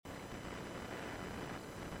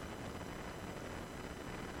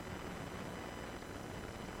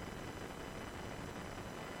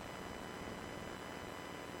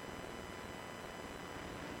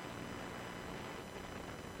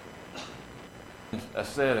A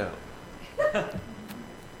setup.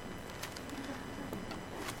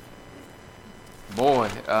 Boy,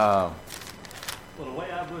 well, the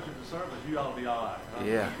way I butchered the service, you ought to be all right. Huh?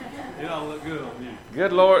 Yeah. It ought to look good on you.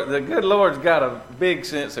 Good Lord, the good Lord's got a big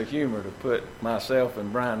sense of humor to put myself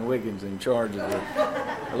and Brian Wiggins in charge of the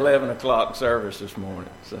 11 o'clock service this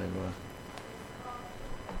morning. So,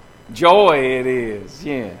 joy it is.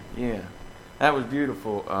 Yeah. That was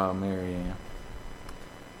beautiful, Mary Ann.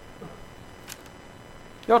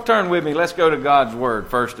 Y'all turn with me. Let's go to God's Word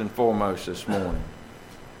first and foremost this morning.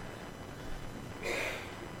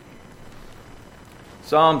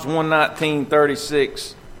 Psalms 119,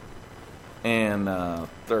 36, and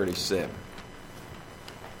 37.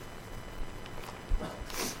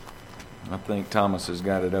 I think Thomas has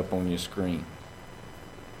got it up on your screen.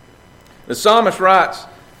 The psalmist writes,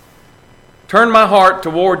 "Turn my heart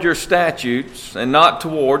toward your statutes and not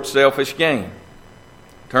toward selfish gain.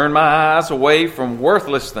 Turn my eyes away from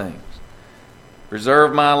worthless things.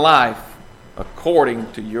 Preserve my life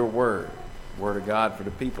according to your word." Word of God for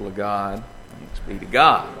the people of God. Thanks be to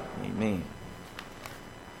God. Amen.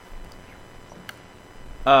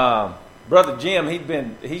 Brother Jim,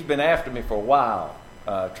 he's been after me for a while,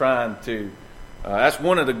 trying to. That's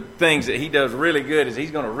one of the things that he does really good is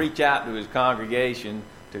he's going to reach out to his congregation,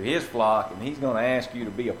 to his flock, and he's going to ask you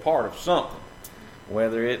to be a part of something,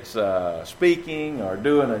 whether it's speaking or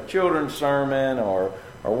doing a children's sermon or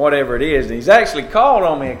whatever it is. And he's actually called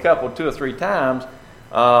on me two or three times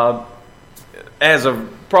as of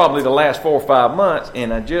probably the last 4 or 5 months,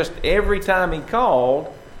 and every time he called,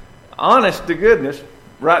 honest to goodness,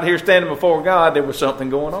 right here standing before God, there was something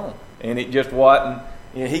going on, and it just wasn't.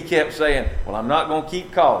 He kept saying, "Well, I'm not going to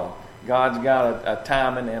keep calling. God's got a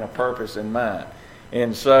timing and a purpose in mind."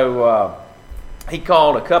 And so he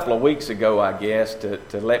called a couple of weeks ago, I guess, to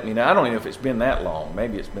let me know. I don't even know if it's been that long.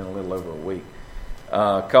 Maybe it's been a little over a week.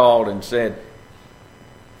 Called and said,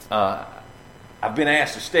 "I've been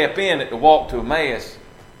asked to step in at the Walk to Emmaus,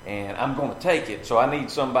 and I'm going to take it. So I need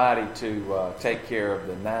somebody to take care of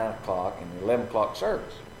the 9 o'clock and the 11 o'clock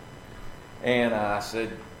service." And I said,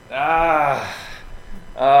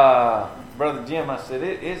 "Brother Jim," I said,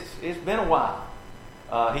 it's been a while.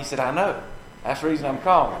 He said, "I know. That's the reason I'm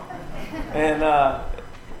calling." And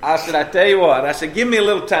I said, "I tell you what," I said, "give me a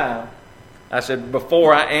little time." I said,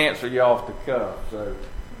 "before I answer you off the cuff." So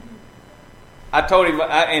I told him,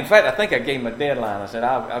 in fact, I think I gave him a deadline. I said,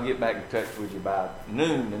 I'll get back in touch with you by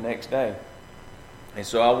noon the next day. And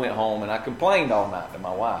so I went home and I complained all night to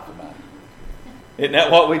my wife about it. Isn't that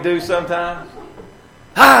what we do sometimes?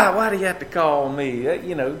 Why do you have to call me?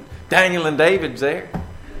 Daniel and David's there.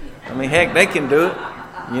 I mean, heck, they can do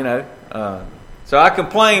it, So I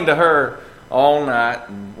complained to her all night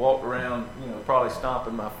and walked around, probably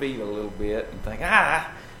stomping my feet a little bit and thinking, I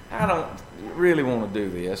don't really want to do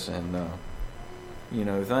this. And,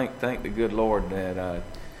 thank the good Lord that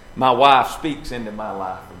my wife speaks into my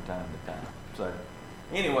life from time to time. So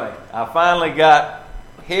anyway, I finally got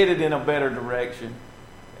headed in a better direction.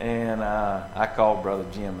 And I called Brother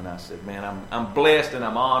Jim and I said, "Man, I'm blessed and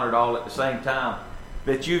I'm honored all at the same time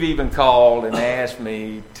that you've even called and asked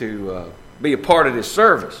me to be a part of this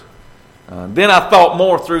service." Then I thought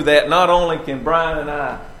more through that. Not only can Brian and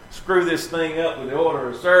I screw this thing up with the order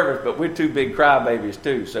of service, but we're two big crybabies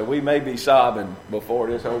too. So we may be sobbing before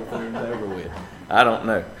this whole thing's over with. I don't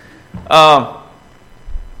know.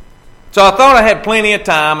 So I thought I had plenty of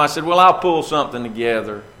time. I said, "Well, I'll pull something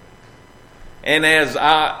together." And as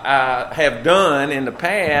I have done in the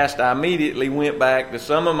past, I immediately went back to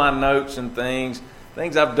some of my notes and things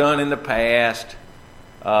I've done in the past.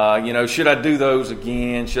 Should I do those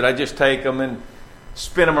again? Should I just take them and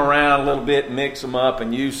spin them around a little bit and mix them up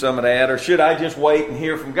and use some of that? Or should I just wait and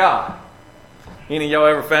hear from God? Any of y'all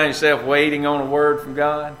ever found yourself waiting on a word from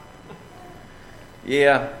God?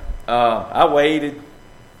 Yeah, I waited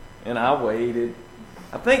and I waited.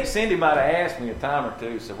 I think Cindy might have asked me a time or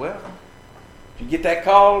two. Said, "Well, did you get that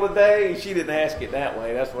call today?" She didn't ask it that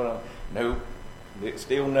way. That's what nope. It's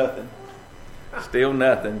still nothing. Still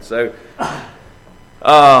nothing. So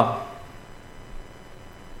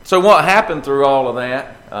what happened through all of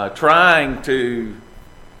that, trying to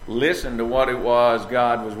listen to what it was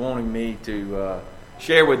God was wanting me to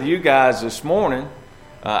share with you guys this morning,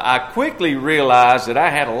 I quickly realized that I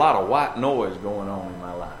had a lot of white noise going on in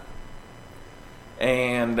my life.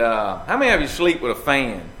 And how many of you sleep with a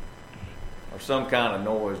fan or some kind of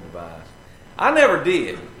noise device? I never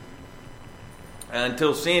did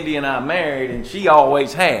until Cindy and I married, and she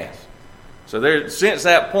always has. So since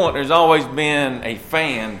that point, there's always been a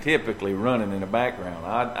fan typically running in the background.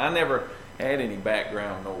 I never had any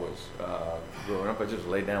background noise growing up. I just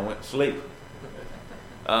laid down and went to sleep.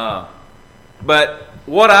 But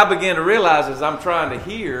what I began to realize is I'm trying to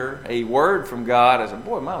hear a word from God. I said,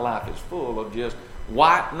 boy, my life is full of just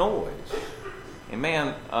white noise. And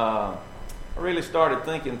man, I really started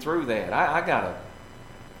thinking through that.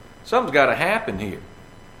 Something's got to happen here.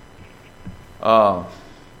 I'm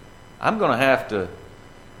going to have to,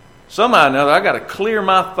 somehow or another, I got to clear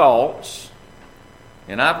my thoughts,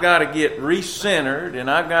 and I've got to get recentered, and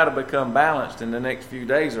I've got to become balanced in the next few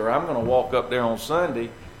days, or I'm going to walk up there on Sunday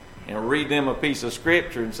and read them a piece of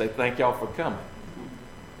scripture and say, thank y'all for coming.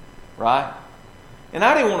 Right? And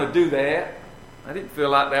I didn't want to do that. I didn't feel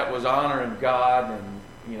like that was honoring God and,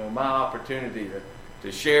 my opportunity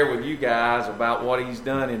to share with you guys about what He's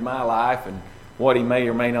done in my life and what He may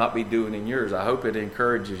or may not be doing in yours. I hope it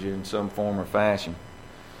encourages you in some form or fashion.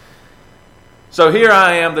 So here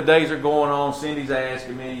I am, the days are going on. Cindy's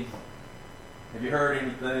asking me, have you heard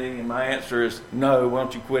anything? And my answer is, no, why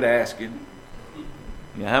don't you quit asking?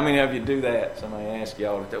 How many of you do that? Somebody asks you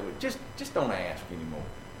all the time. Just don't ask anymore.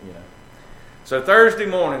 So Thursday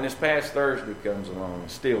morning, this past Thursday comes along,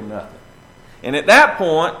 and still nothing. And at that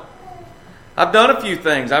point, I've done a few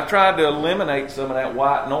things. I've tried to eliminate some of that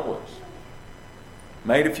white noise.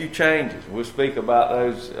 Made a few changes. We'll speak about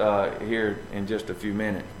those here in just a few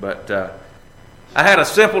minutes. But I had a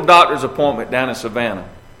simple doctor's appointment down in Savannah.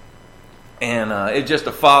 And it's just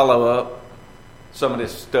a follow-up. Some of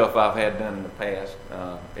this stuff I've had done in the past.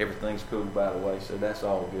 Everything's cool, by the way, so that's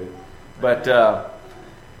all good. But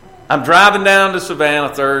I'm driving down to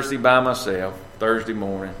Savannah Thursday by myself, Thursday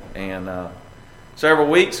morning. And several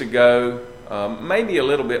weeks ago, maybe a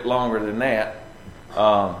little bit longer than that,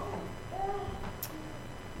 I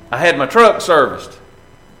had my truck serviced.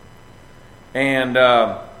 And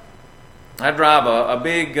I drive a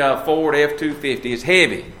big Ford F-250. It's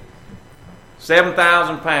heavy.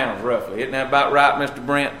 7,000 pounds, roughly. Isn't that about right, Mr.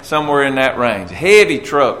 Brent? Somewhere in that range. Heavy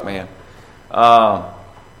truck, man.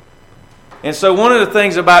 And so one of the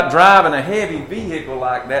things about driving a heavy vehicle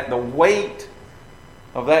like that, the weight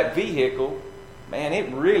of that vehicle, man,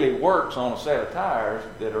 it really works on a set of tires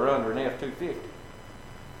that are under an F-250.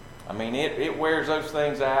 I mean, it wears those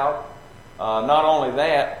things out. Not only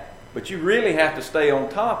that, but you really have to stay on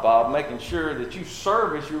top of making sure that you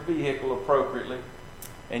service your vehicle appropriately.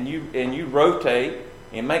 And you rotate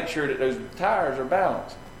and make sure that those tires are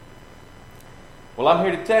balanced. Well, I'm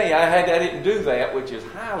here to tell you, I didn't do that, which is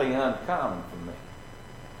highly uncommon for me.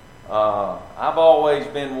 I've always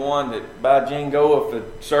been one that, by jingo, if the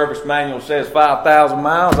service manual says 5,000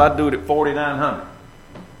 miles, I do it at 4,900.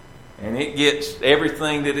 And it gets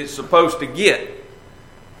everything that it's supposed to get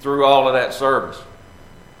through all of that service.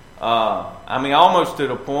 Almost to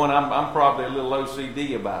the point, I'm probably a little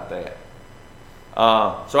OCD about that.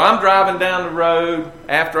 So I'm driving down the road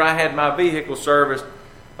after I had my vehicle serviced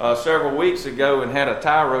several weeks ago and had a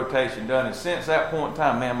tire rotation done. And since that point in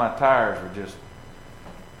time, man, my tires are just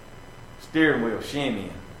steering wheel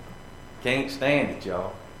shimmying. Can't stand it,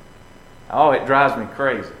 y'all. Oh, it drives me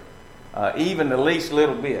crazy. Even the least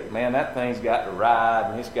little bit. Man, that thing's got to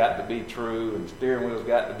ride and it's got to be true and the steering wheel's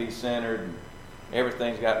got to be centered and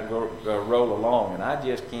everything's got to go roll along. And I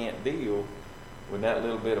just can't deal with that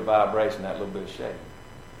little bit of vibration, that little bit of shake.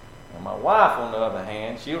 Now, my wife, on the other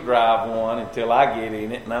hand, she'll drive one until I get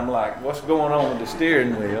in it, and I'm like, what's going on with the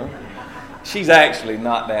steering wheel? She's actually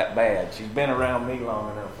not that bad. She's been around me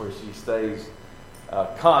long enough where she stays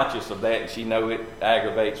conscious of that, and she knows it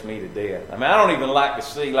aggravates me to death. I don't even like to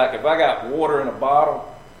see, like if I got water in a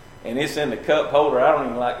bottle and it's in the cup holder,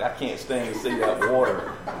 I can't stand to see that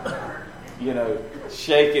water,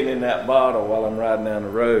 shaking in that bottle while I'm riding down the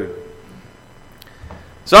road.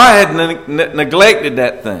 So I had neglected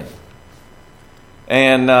that thing,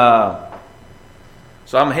 and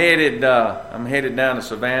so I'm headed down to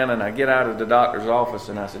Savannah, and I get out of the doctor's office,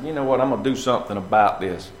 and I said, you know what, I'm going to do something about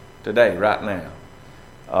this today, right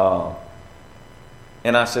now.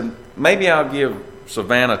 And I said, maybe I'll give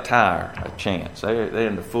Savannah Tire a chance. They're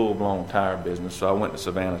in the full-blown tire business, so I went to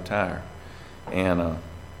Savannah Tire, and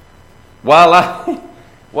while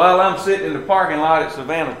I'm sitting in the parking lot at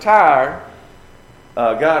Savannah Tire,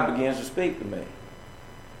 God begins to speak to me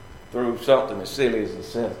through something as silly as a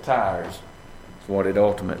set of tires. It's what it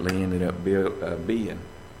ultimately ended up being.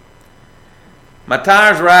 My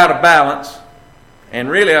tires were out of balance, and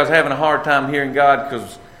really I was having a hard time hearing God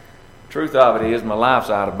because the truth of it is my life's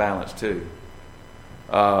out of balance too.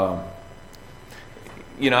 I'm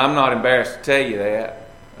not embarrassed to tell you that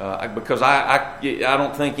because I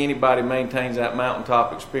don't think anybody maintains that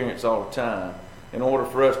mountaintop experience all the time. In order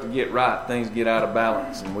for us to get right, things get out of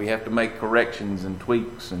balance, and we have to make corrections and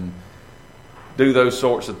tweaks and do those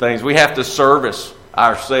sorts of things. We have to service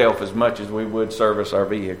ourselves as much as we would service our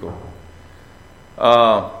vehicle.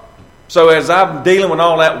 So as I'm dealing with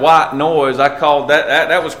all that white noise, I called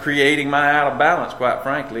that was creating my out of balance, quite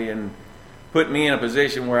frankly, and put me in a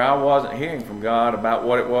position where I wasn't hearing from God about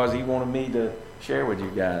what it was He wanted me to share with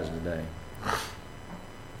you guys today.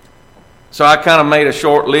 So I kind of made a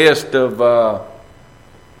short list of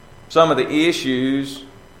some of the issues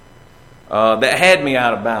that had me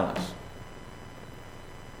out of balance.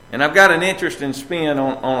 And I've got an interesting spin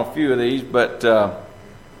on a few of these, but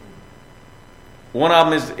one of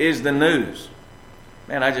them is the news.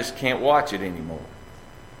 Man, I just can't watch it anymore.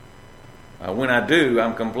 When I do,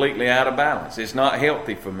 I'm completely out of balance. It's not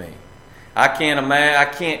healthy for me. I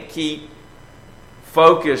can't keep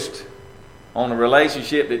focused on the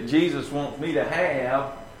relationship that Jesus wants me to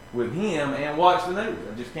have with Him and watch the news.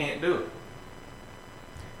 I just can't do it.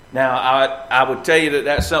 Now, I would tell you that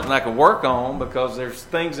that's something I can work on, because there's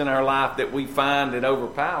things in our life that we find that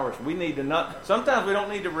overpower us. We need to not. Sometimes we don't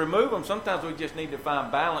need to remove them. Sometimes we just need to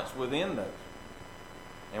find balance within those.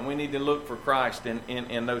 And we need to look for Christ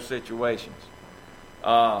in those situations.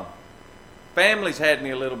 Families had me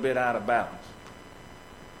a little bit out of balance.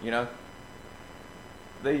 You know,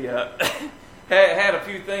 they had a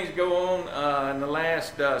few things go on in the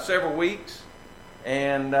last several weeks,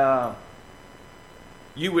 and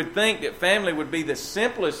you would think that family would be the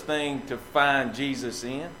simplest thing to find Jesus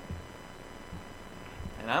in.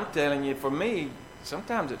 And I'm telling you, for me,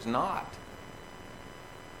 sometimes it's not.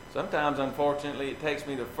 Sometimes, unfortunately, it takes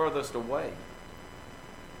me the furthest away.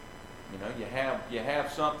 You know, you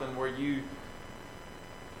have something where you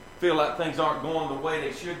feel like things aren't going the way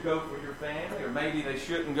they should go for your family, or maybe they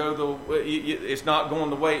shouldn't go the way, it's not going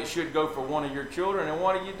the way it should go for one of your children, and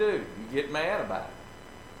what do? You get mad about it.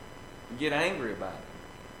 You get angry about it.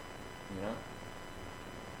 You know,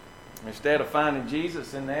 instead of finding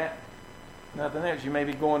Jesus in that, nothing else, you may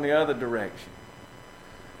be going the other direction.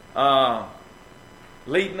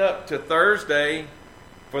 Leading up to Thursday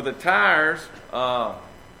for the tires,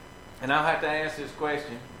 and I'll have to ask this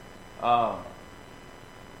question: how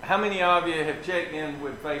many of you have checked in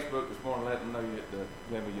with Facebook this morning, let them know you're at the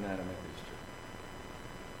Glenville United Methodist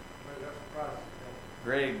Church?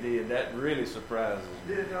 Greg did. That really surprises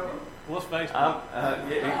me. What's Facebook?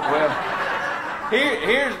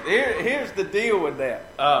 Here's the deal with that.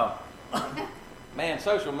 Man,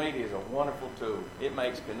 social media is a wonderful tool. It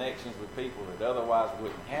makes connections with people that otherwise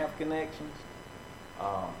wouldn't have connections.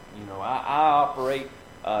 You know, I operate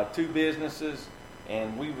 2 businesses,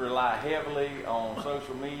 and we rely heavily on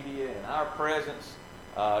social media and our presence,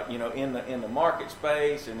 you know, in the market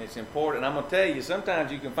space, and it's important. I'm going to tell you,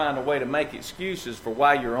 sometimes you can find a way to make excuses for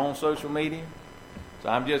why you're on social media. So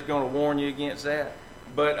I'm just going to warn you against that.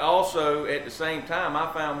 But also, at the same time,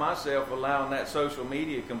 I found myself allowing that social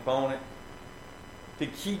media component to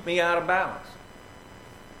keep me out of balance.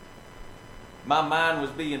 My mind was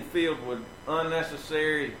being filled with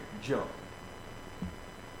unnecessary junk.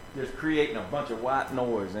 Just creating a bunch of white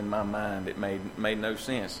noise in my mind that made no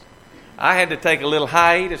sense. I had to take a little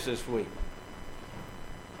hiatus this week.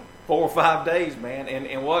 4 or 5 days, man.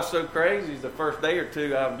 And what's so crazy is the first day or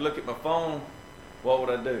two, I would look at my phone. What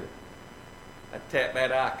would I do? I'd tap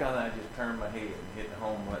that icon, and I'd just turn my head and hit the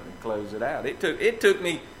home button and close it out. It took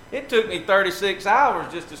me 36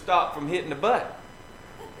 hours just to stop from hitting the button.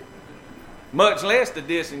 Much less to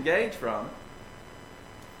disengage from it.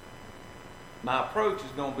 My approach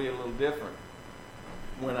is going to be a little different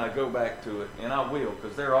when I go back to it, and I will,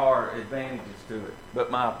 because there are advantages to it.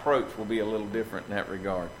 But my approach will be a little different in that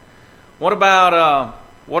regard. What about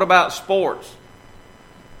sports?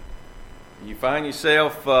 You find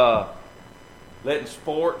yourself letting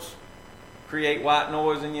sports create white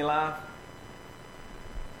noise in your life?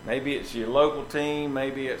 Maybe it's your local team,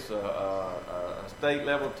 maybe it's a state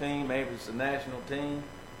level team, maybe it's a national team.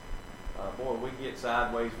 Boy, we get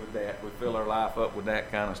sideways with that. We fill our life up with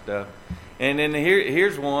that kind of stuff. And then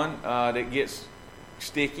here's one that gets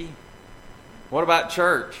sticky. What about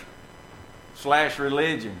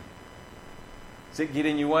church/religion? Does it get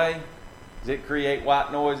in your way? Does it create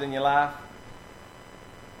white noise in your life?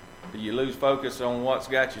 Do you lose focus on what's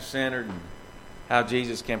got you centered and how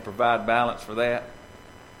Jesus can provide balance for that?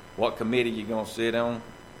 What committee you going to sit on?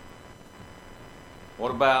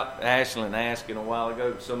 What about Ashlyn asking a while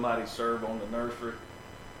ago, did somebody serve on the nursery?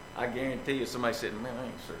 I guarantee you somebody said, man, I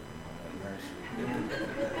ain't serving on that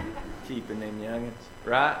nursery. Keeping them youngins.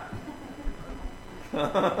 Right?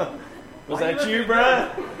 Was that you, Brian?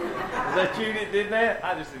 Was that you that did that?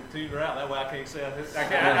 I just didn't tune her out. That way I can't say I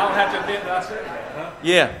don't have to admit that I said that, huh?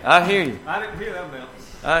 Yeah, I hear you. I didn't hear that, Bill.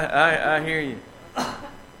 I hear you.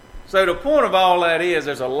 So the point of all that is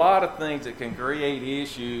there's a lot of things that can create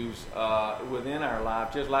issues within our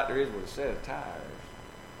life, just like there is with a set of tires.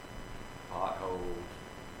 Potholes,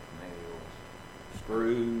 nails,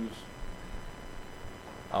 screws.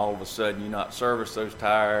 All of a sudden you not service those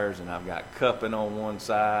tires and I've got cupping on one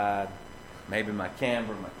side. Maybe my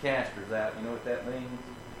camber, my caster's out. You know what that means?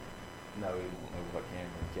 No, you don't know what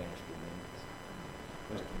camber and caster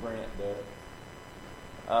means. Mr. Brent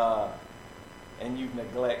does. And you've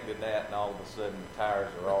neglected that, and all of a sudden the tires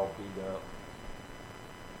are all beat up.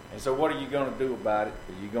 And so what are you going to do about it?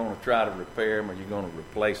 Are you going to try to repair them, or are you going to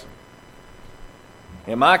replace them?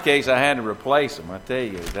 In my case, I had to replace them. I tell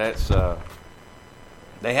you,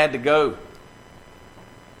 they had to go.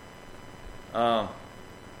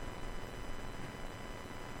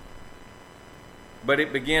 But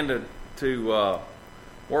it began to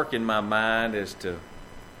work in my mind as to,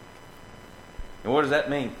 and what does that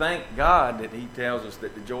mean? Thank God that He tells us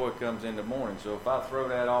that the joy comes in the morning. So if I throw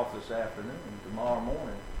that off this afternoon, tomorrow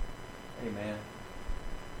morning, amen,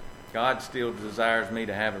 God still desires me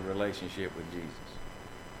to have a relationship with Jesus.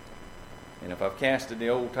 And if I've casted the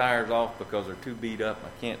old tires off because they're too beat up, I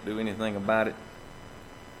can't do anything about it,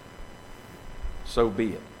 so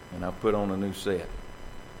be it. And I've put on a new set.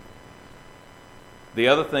 The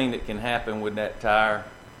other thing that can happen with that tire,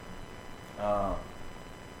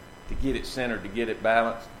 to get it centered, to get it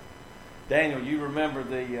balanced. Daniel, you remember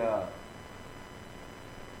the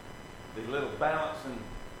little balancing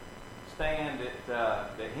stand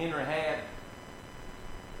that Henry had?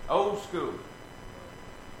 Old school.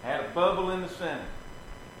 Had a bubble in the center.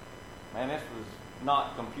 Man, this was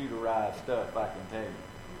not computerized stuff, I can tell you.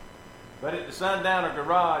 But at the Sundowner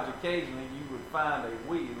Garage, occasionally you would find a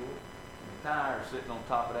wheel and a tire sitting on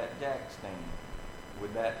top of that jack stand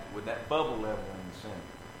with that bubble level in the center.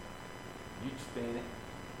 You'd spin it,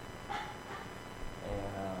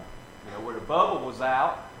 and where the bubble was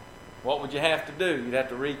out, what would you have to do? You'd have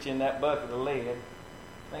to reach in that bucket of lead, I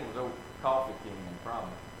think it was old coffee can probably,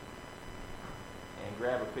 and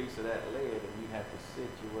grab a piece of that lead, and you'd have to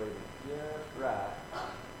situate it just right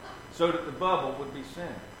so that the bubble would be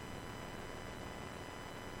centered.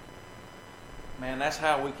 Man, that's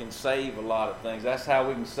how we can save a lot of things. That's how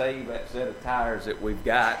we can save that set of tires that we've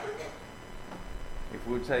got. If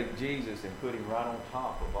we take Jesus and put Him right on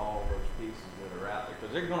top of all those pieces that are out there.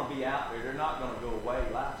 Because they're going to be out there. They're not going to go away.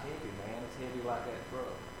 Life's heavy, man. It's heavy like that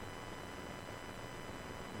truck.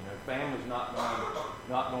 You know, family's not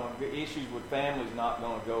going to, issues with family's not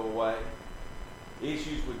going to go away.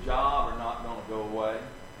 Issues with job are not going to go away.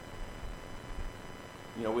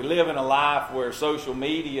 You know, we live in a life where social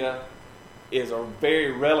media is a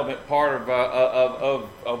very relevant part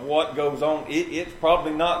of what goes on. It's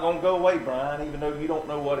probably not going to go away, Brian, even though you don't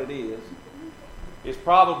know what it is. It's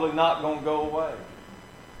probably not going to go away.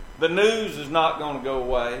 The news is not going to go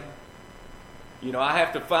away. You know, I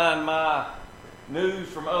have to find my news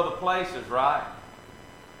from other places, right?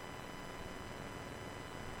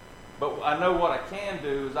 But I know what I can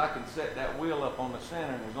do is I can set that wheel up on the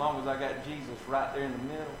center, and as long as I got Jesus right there in the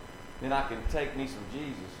middle, then I can take me some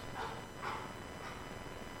Jesus.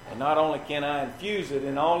 And not only can I infuse it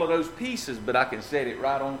in all of those pieces, but I can set it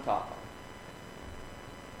right on top of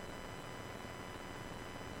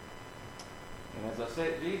it. And as I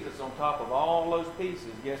set Jesus on top of all those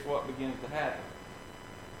pieces, guess what begins to happen?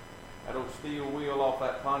 That old steel wheel off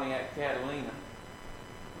that Pontiac Catalina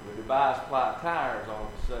with the bi-ply tires, all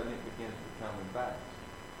of a sudden it begins to become imbalanced.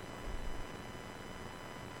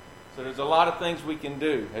 So there's a lot of things we can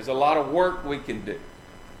do. There's a lot of work we can do.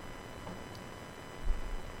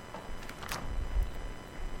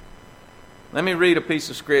 Let me read a piece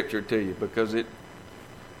of Scripture to you because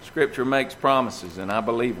Scripture makes promises and I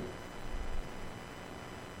believe them.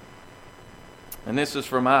 And this is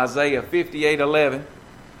from Isaiah 58:11.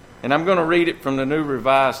 And I'm going to read it from the New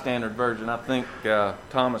Revised Standard Version. I think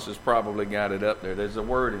Thomas has probably got it up there. There's a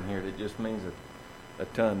word in here that just means a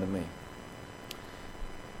ton to me.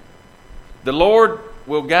 The Lord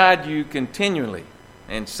will guide you continually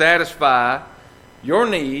and satisfy your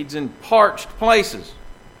needs in parched places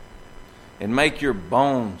and make your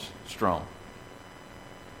bones strong.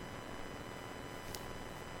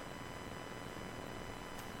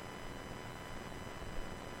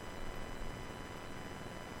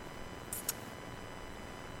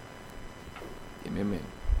 Give me a minute.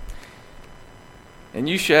 And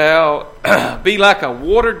you shall be like a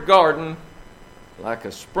watered garden, like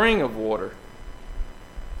a spring of water,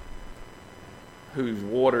 whose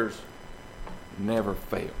waters never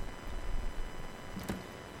fail.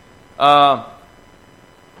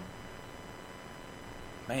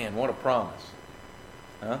 Man, what a promise.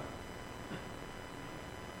 Huh?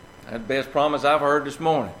 That's the best promise I've heard this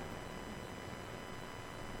morning.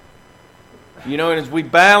 You know, as we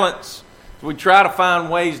balance, as we try to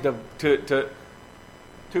find ways to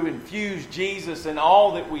infuse Jesus in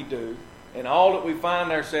all that we do, and all that we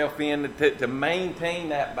find ourselves in, to maintain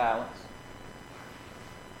that balance.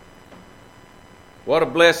 What a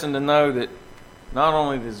blessing to know that not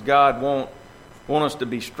only does God want us to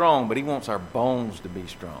be strong, but He wants our bones to be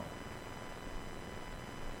strong.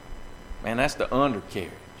 Man, that's the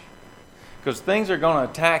undercarriage. Because things are going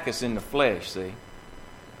to attack us in the flesh, see?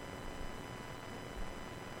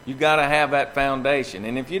 You got to have that foundation.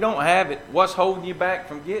 And if you don't have it, what's holding you back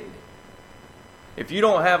from getting it? If you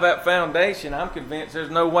don't have that foundation, I'm convinced there's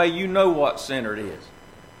no way you know what center it is.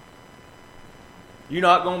 You're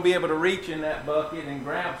not going to be able to reach in that bucket and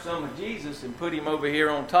grab some of Jesus and put Him over here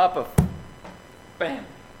on top of family,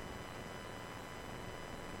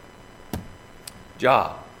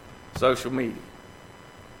 job, social media.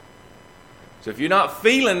 So if you're not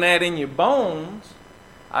feeling that in your bones,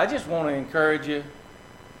 I just want to encourage you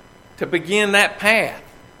to begin that path.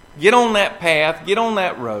 Get on that path, get on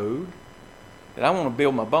that road, that I want to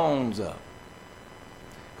build my bones up.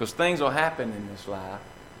 Because things will happen in this life.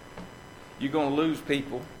 You're going to lose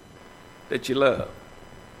people that you love.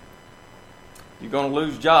 You're going to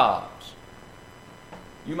lose jobs.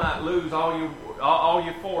 You might lose all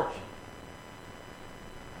your fortune.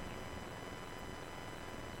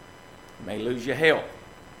 You may lose your health.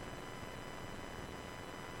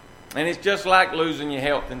 And it's just like losing your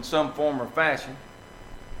health in some form or fashion.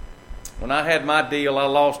 When I had my deal, I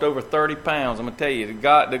lost over 30 pounds. I'm going to tell you,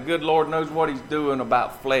 the good Lord knows what He's doing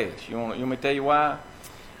about flesh. You want me to tell you why?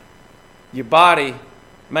 Your body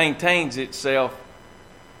maintains itself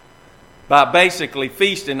by basically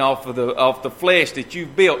feasting off the flesh that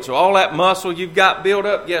you've built. So all that muscle you've got built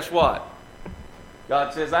up, guess what?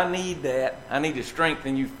 God says, I need that. I need to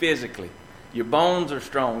strengthen you physically. Your bones are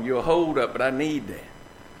strong. You'll hold up, but I need that.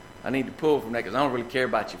 I need to pull from that because I don't really care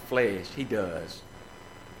about your flesh. He does.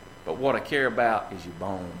 But what I care about is your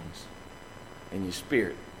bones and your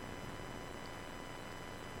spirit.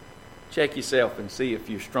 Check yourself and see if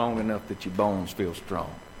you're strong enough that your bones feel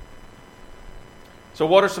strong. So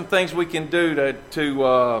what are some things we can do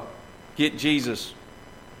to get Jesus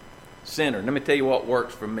centered? Let me tell you what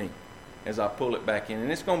works for me as I pull it back in.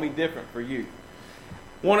 And it's going to be different for you.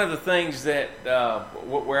 One of the things that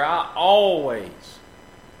where I always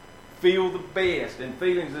feel the best, and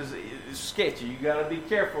feelings is sketchy. You got to be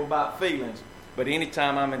careful about feelings. But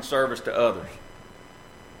anytime I'm in service to others,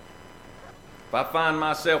 if I find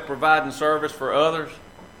myself providing service for others,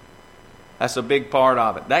 that's a big part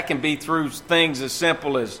of it. That can be through things as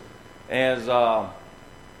simple as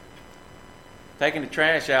taking the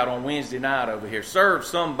trash out on Wednesday night over here. Serve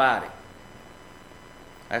somebody.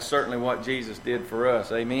 That's certainly what Jesus did for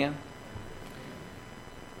us. Amen.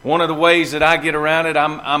 One of the ways that I get around it,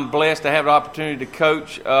 I'm blessed to have the opportunity to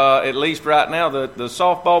coach, at least right now, the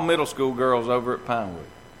softball middle school girls over at Pinewood.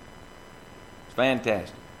 It's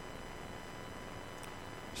fantastic.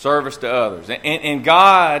 Service to others. And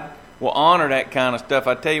God will honor that kind of stuff.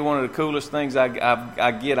 I tell you, one of the coolest things I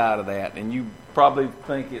get out of that, and you probably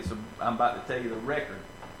think I'm about to tell you the record,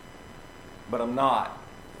 but I'm not.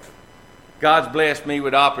 God's blessed me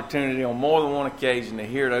with opportunity on more than one occasion to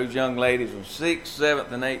hear those young ladies in 6th,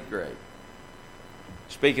 7th, and 8th grade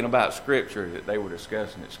speaking about Scripture that they were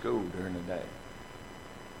discussing at school during the day.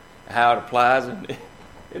 How it applies in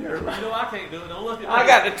their life. You know I can't do it. Don't look at me. I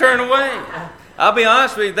got to turn away. I'll be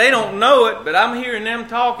honest with you, they don't know it, but I'm hearing them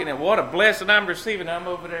talking, and what a blessing I'm receiving. I'm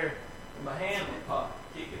over there in my hand pocket,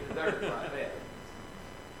 kicking the dirt like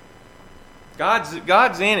that.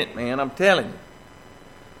 God's in it, man, I'm telling you.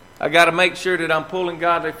 I got to make sure that I'm pulling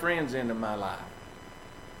godly friends into my life.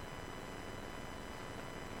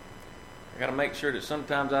 I got to make sure that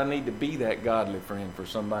sometimes I need to be that godly friend for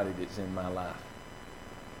somebody that's in my life.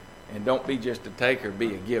 And don't be just a taker,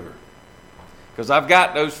 be a giver. Because I've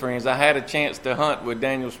got those friends. I had a chance to hunt with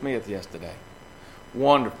Daniel Smith yesterday.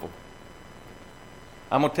 Wonderful.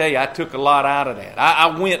 I'm going to tell you, I took a lot out of that.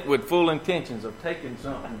 I went with full intentions of taking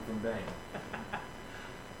something from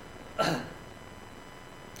Daniel.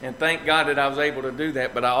 And thank God that I was able to do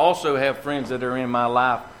that. But I also have friends that are in my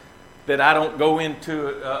life that I don't go into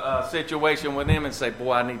a situation with them and say,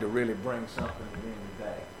 boy, I need to really bring something to them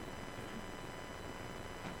today.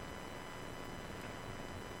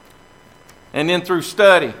 And then through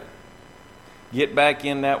study, get back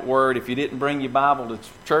in that Word. If you didn't bring your Bible to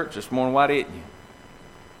church this morning, why didn't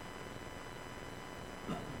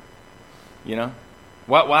you? You know?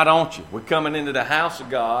 Why don't you? We're coming into the house of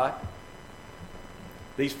God.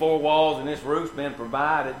 These 4 walls and this roof's been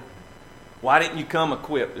provided. Why didn't you come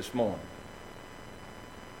equipped this morning?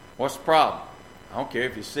 What's the problem? I don't care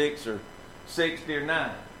if you're 6 or 60 or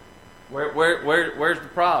 9. Where's the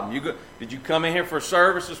problem? Did you come in here for a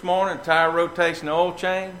service this morning, tire rotation, oil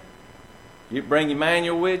change? You bring your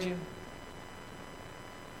manual with you?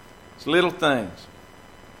 It's little things.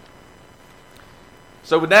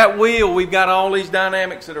 So with that wheel, we've got all these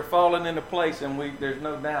dynamics that are falling into place, and there's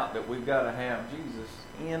no doubt that we've got to have Jesus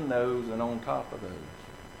in those and on top of those.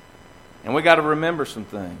 And we got to remember some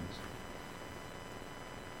things.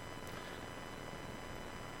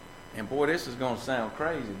 And boy, this is going to sound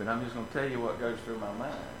crazy, but I'm just going to tell you what goes through my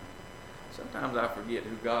mind. Sometimes I forget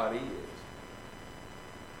who God is.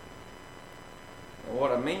 And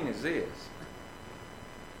what I mean is this.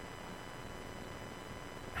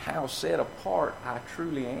 How set apart I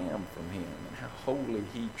truly am from Him and how holy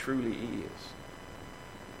He truly is.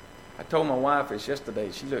 I told my wife this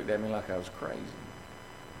yesterday. She looked at me like I was crazy.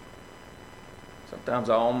 Sometimes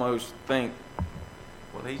I almost think,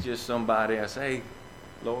 well, He's just somebody. I say, hey,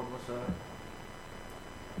 Lord, what's up?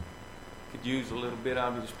 Could use a little bit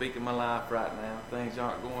of you to speak in my life right now. Things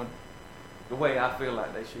aren't going the way I feel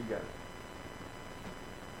like they should go.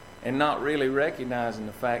 And not really recognizing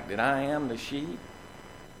the fact that I am the sheep.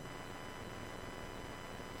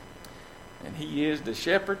 And He is the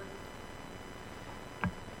shepherd.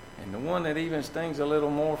 And the one that even stings a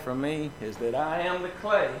little more for me is that I am the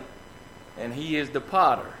clay and He is the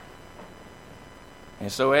potter.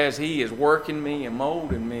 And so as He is working me and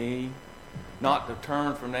molding me, not to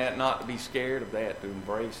turn from that, not to be scared of that, to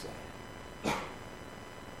embrace that.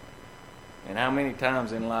 And how many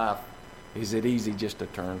times in life is it easy just to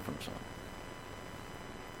turn from something?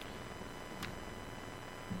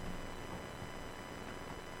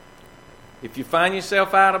 If you find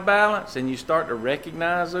yourself out of balance and you start to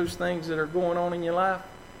recognize those things that are going on in your life,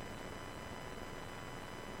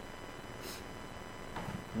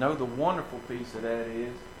 know the wonderful piece of that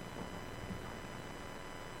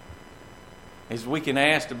is we can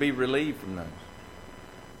ask to be relieved from those.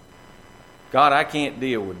 God, I can't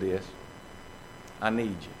deal with this. I need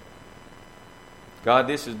you. God,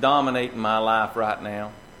 this is dominating my life right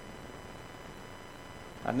now.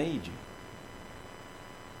 I need you.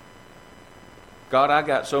 God, I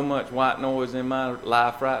got so much white noise in my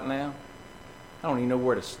life right now. I don't even know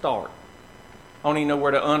where to start. I don't even know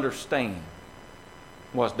where to understand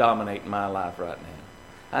what's dominating my life right now.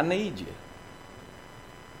 I need you.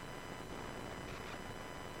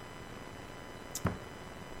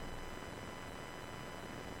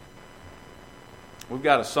 We've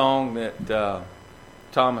got a song that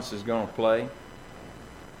Thomas is going to play.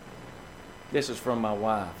 This is from my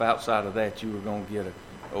wife. Outside of that, you were going to get an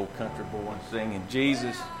old country boy singing,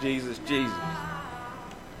 Jesus, Jesus, Jesus.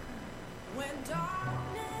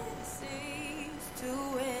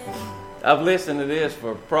 I've listened to this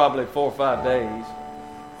for probably 4 or 5 days.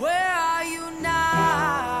 Where are you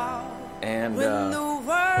now? And when the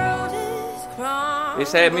world is crumbling?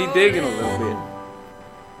 it's had me digging a little bit.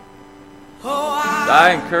 Oh,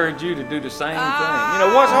 I encourage you to do the same thing. You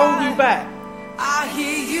know, what's holding you back? I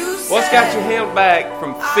hear you say, What's got you held back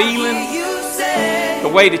from feeling the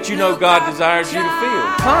way that you know God desires you to feel?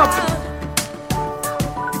 Confident.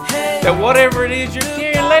 That whatever it is you're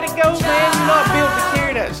carrying, let it go, man. You're not built to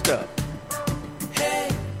carry that stuff.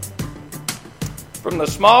 From the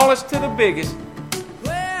smallest to the biggest,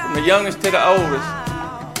 from the youngest to the oldest,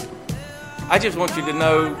 I just want you to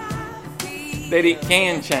know that it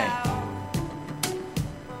can change.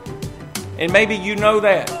 And maybe you know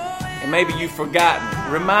that. And maybe you've forgotten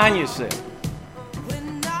it. Remind yourself.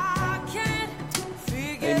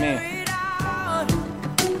 Amen.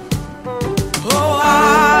 Oh,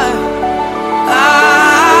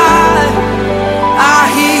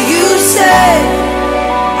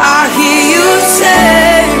 I hear you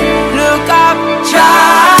say, look up,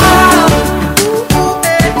 child.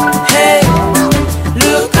 Hey,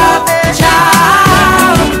 look up,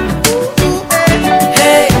 child.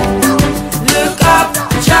 Hey, look up,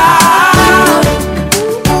 child.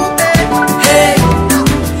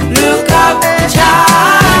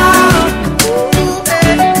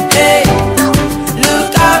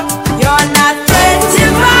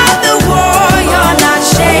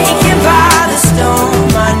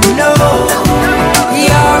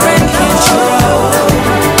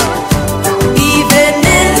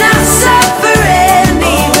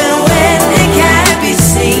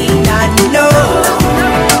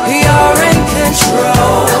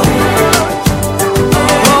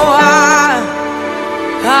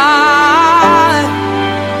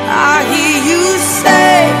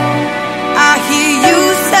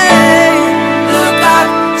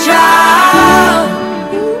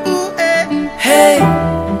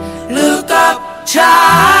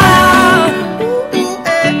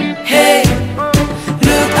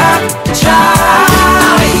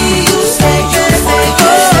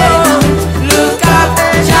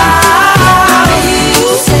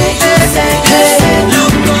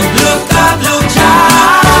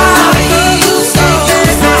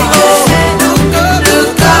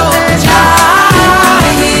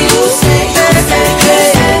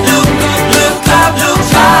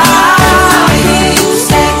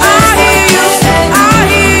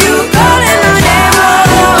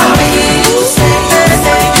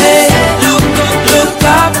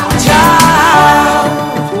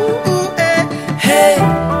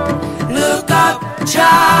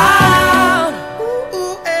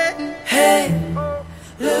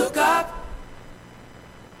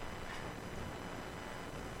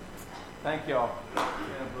 Thank y'all. It's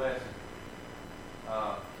been a blessing.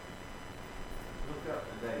 Look up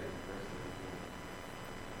today the rest of the week.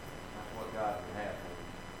 That's what God would have for you.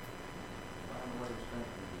 Find a way to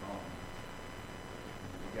strengthen your home.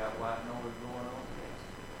 You got white noise going on? Yes.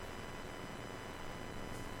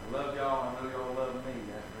 I love y'all. I know y'all love me.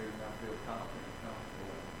 That's the reason I feel confident and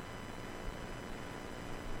comfortable.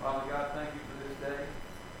 Father God, thank you for this day.